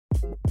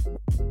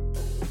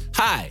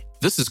Hi,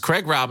 this is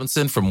Craig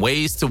Robinson from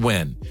Ways to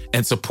Win,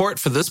 and support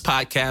for this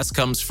podcast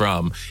comes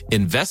from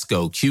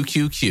Invesco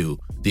QQQ,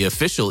 the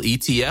official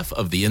ETF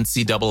of the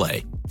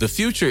NCAA. The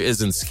future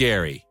isn't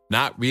scary.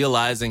 Not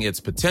realizing its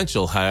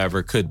potential,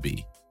 however, could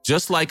be.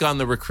 Just like on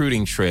the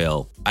recruiting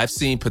trail, I've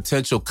seen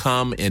potential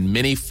come in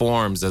many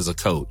forms as a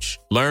coach.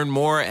 Learn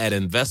more at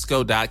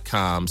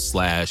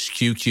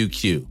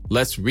Invesco.com/QQQ.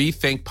 Let's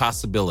rethink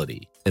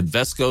possibility.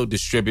 Invesco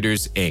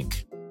Distributors,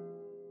 Inc.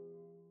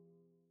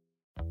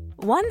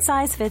 One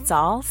size fits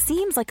all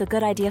seems like a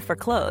good idea for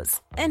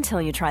clothes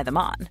until you try them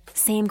on.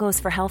 Same goes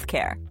for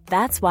healthcare.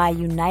 That's why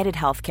United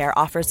Healthcare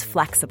offers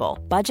flexible,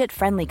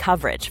 budget-friendly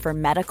coverage for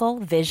medical,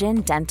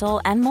 vision,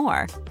 dental, and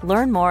more.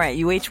 Learn more at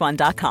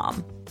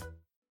UH1.com.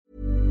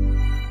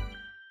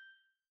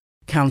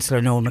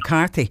 Councillor Noel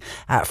McCarthy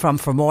from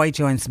Fermoy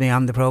joins me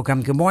on the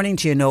programme. Good morning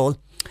to you, Noel.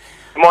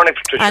 Good morning,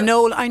 Patricia. And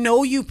Noel, I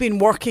know you've been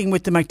working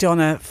with the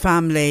McDonagh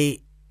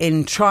family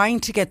in trying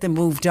to get them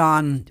moved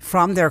on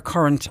from their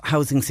current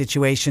housing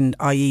situation,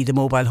 i.e. the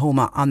mobile home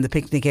on the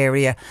picnic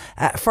area.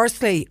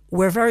 Firstly,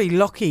 we're very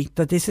lucky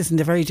that this isn't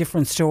a very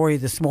different story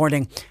this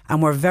morning,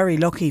 and we're very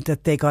lucky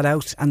that they got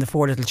out and the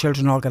 4 little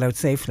children all got out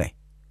safely.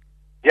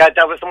 Yeah,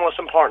 that was the most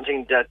important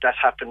thing that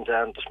happened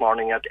this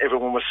morning. That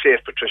everyone was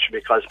safe, Patricia,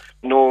 because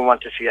no one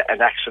wanted to see an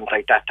accident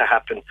like that to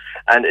happen.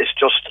 And it's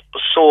just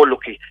so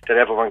lucky that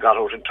everyone got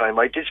out in time.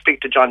 I did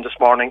speak to John this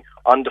morning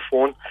on the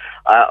phone.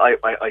 I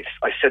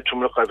said to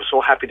him, look, I was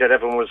so happy that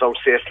everyone was out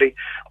safely.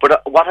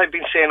 But what I've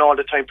been saying all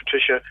the time,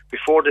 Patricia,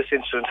 before this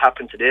incident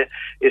happened today,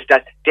 is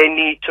that they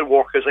need to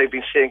work, as I've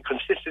been saying,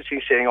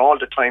 consistency saying all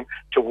the time,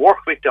 to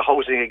work with the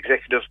housing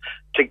executive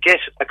to get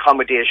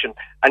accommodation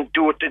and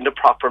do it in the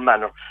proper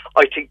manner.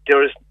 I think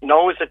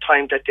now is the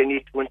time that they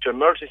need to go into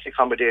emergency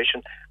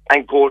accommodation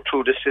and go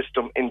through the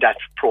system in that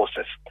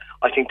process.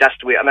 I think that's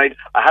the way. And I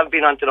have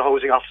been onto the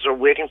housing officer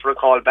waiting for a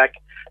call back.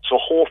 So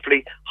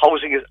hopefully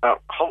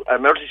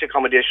emergency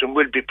accommodation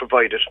will be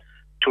provided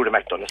to the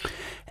McDonaghs.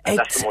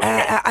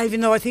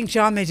 Even though I think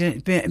John made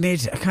a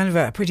kind of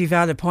a pretty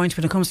valid point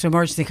when it comes to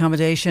emergency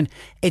accommodation.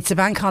 It's a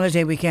bank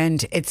holiday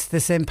weekend. It's the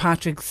St.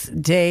 Patrick's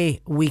Day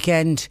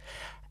weekend.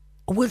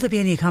 Will there be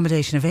any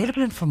accommodation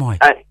available in Fermoy?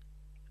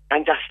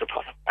 And that's the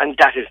problem. And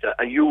that is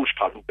a huge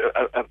problem.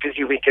 A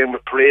busy weekend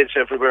with parades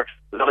everywhere.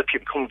 A lot of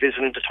people come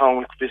visiting the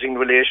town, visiting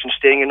relations,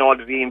 staying in all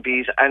the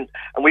B&Bs. And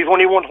we've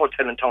only one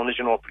hotel in town, as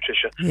you know,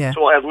 Patricia. Yeah.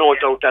 So I have no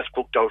doubt that's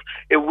booked out.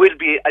 It will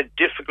be a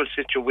difficult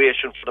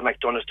situation for the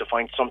McDonaghs to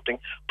find something.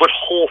 But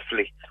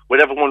hopefully,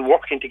 with everyone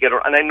working together,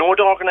 and I know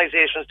the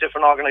organisations,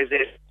 different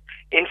organisations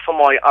in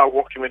Fermoy are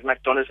working with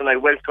McDonaghs, and I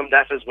welcome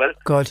that as well.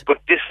 Good.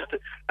 But this is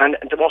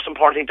the most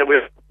important thing, that we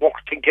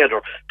work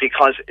together,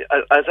 because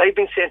as I've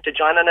been saying to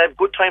John, and I have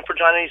good time for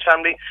John and his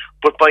family,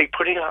 but by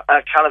putting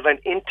a caravan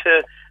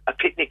into a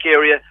picnic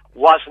area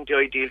wasn't the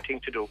ideal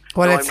thing to do.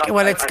 Well,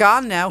 it's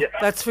gone now. Yeah,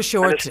 that's for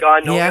sure. And it's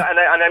gone now. Yeah.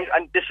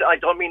 And this, I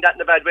don't mean that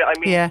in a bad way. I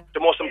mean, the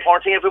most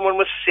important thing, everyone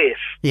was safe.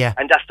 Yeah.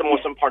 And that's the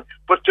most important.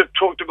 But to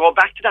go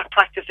back to that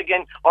practice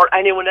again, or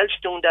anyone else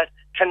doing that,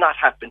 cannot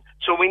happen.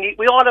 So we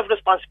all have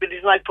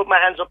responsibilities, and I put my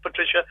hands up,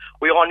 Patricia.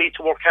 We all need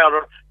to work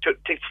harder to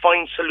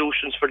find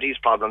solutions for these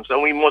problems,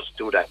 and we must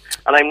do that.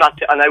 And I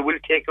will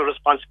take a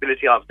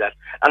responsibility of that.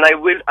 And I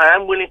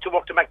am willing to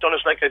work to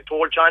McDonaghs, like I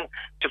told John,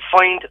 to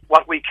find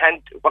what we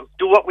can,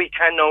 do what we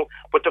can now.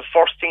 But the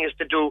first thing is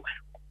to do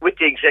with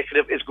the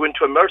executive is go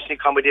into emergency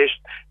accommodation,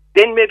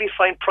 then maybe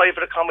find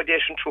private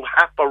accommodation through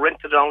HAP or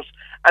rented house,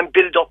 and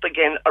build up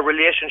again a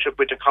relationship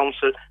with the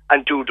council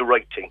and do the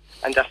right thing.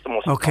 And that's the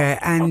most important.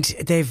 And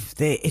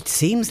it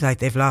seems like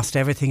they've lost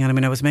everything. And I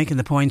mean, I was making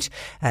the point,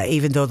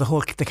 even though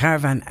the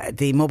caravan,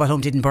 the mobile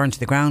home didn't burn to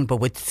the ground, but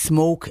with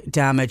smoke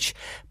damage.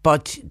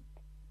 But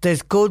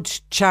there's good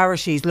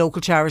charities,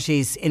 local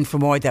charities in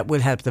Fermoy that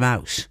will help them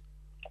out.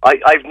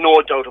 I've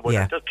no doubt about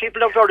that. The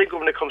people are very good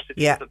when it comes to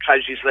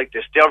tragedies like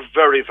this. They are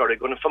very, very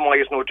good. And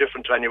Fermoy is no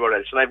different to anywhere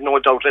else. And I've no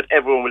doubt that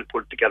everyone will pull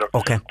it together.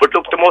 Okay. But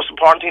look, the most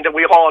important thing that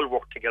we all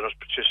work together,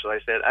 Patricia, I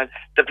said. And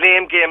the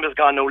blame game is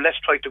gone now. Let's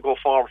try to go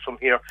forward from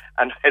here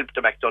and help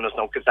the McDonaghs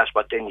now, because that's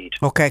what they need.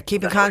 Okay,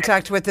 keep in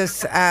contact with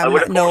us,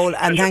 Noel,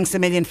 and thanks a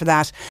million for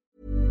that.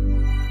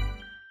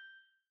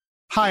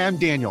 Hi, I'm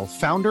Daniel,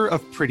 founder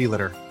of Pretty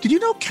Litter. Did you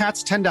know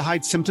cats tend to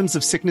hide symptoms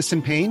of sickness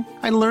and pain?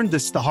 I learned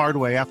this the hard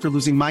way after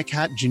losing my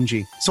cat,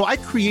 Gingy. So I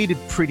created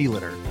Pretty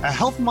Litter, a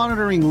health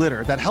monitoring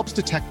litter that helps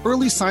detect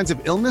early signs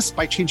of illness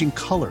by changing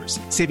colors,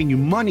 saving you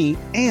money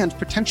and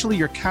potentially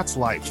your cat's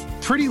life.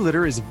 Pretty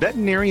Litter is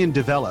veterinarian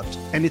developed,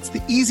 and it's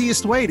the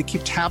easiest way to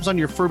keep tabs on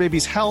your fur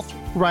baby's health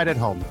right at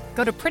home.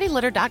 Go to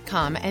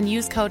prettylitter.com and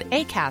use code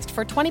ACAST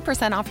for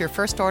 20% off your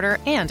first order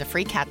and a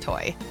free cat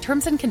toy.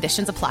 Terms and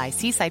conditions apply.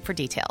 See site for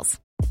details.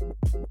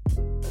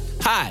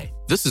 Hi,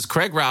 this is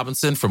Craig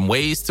Robinson from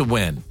Ways to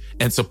Win,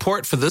 and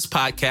support for this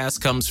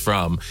podcast comes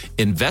from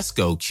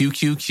Invesco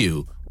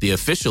QQQ, the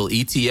official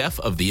ETF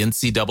of the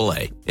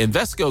NCAA.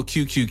 Invesco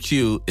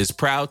QQQ is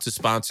proud to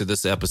sponsor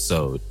this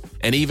episode,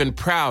 and even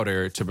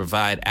prouder to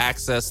provide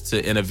access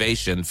to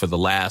innovation for the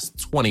last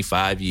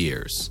 25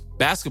 years.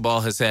 Basketball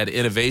has had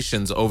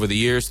innovations over the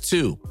years,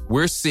 too.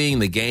 We're seeing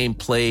the game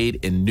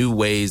played in new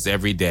ways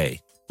every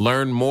day.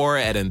 Learn more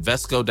at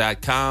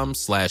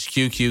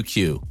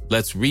Invesco.com/QQQ.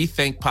 Let's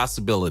rethink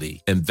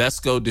possibility.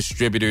 Invesco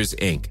Distributors,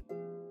 Inc.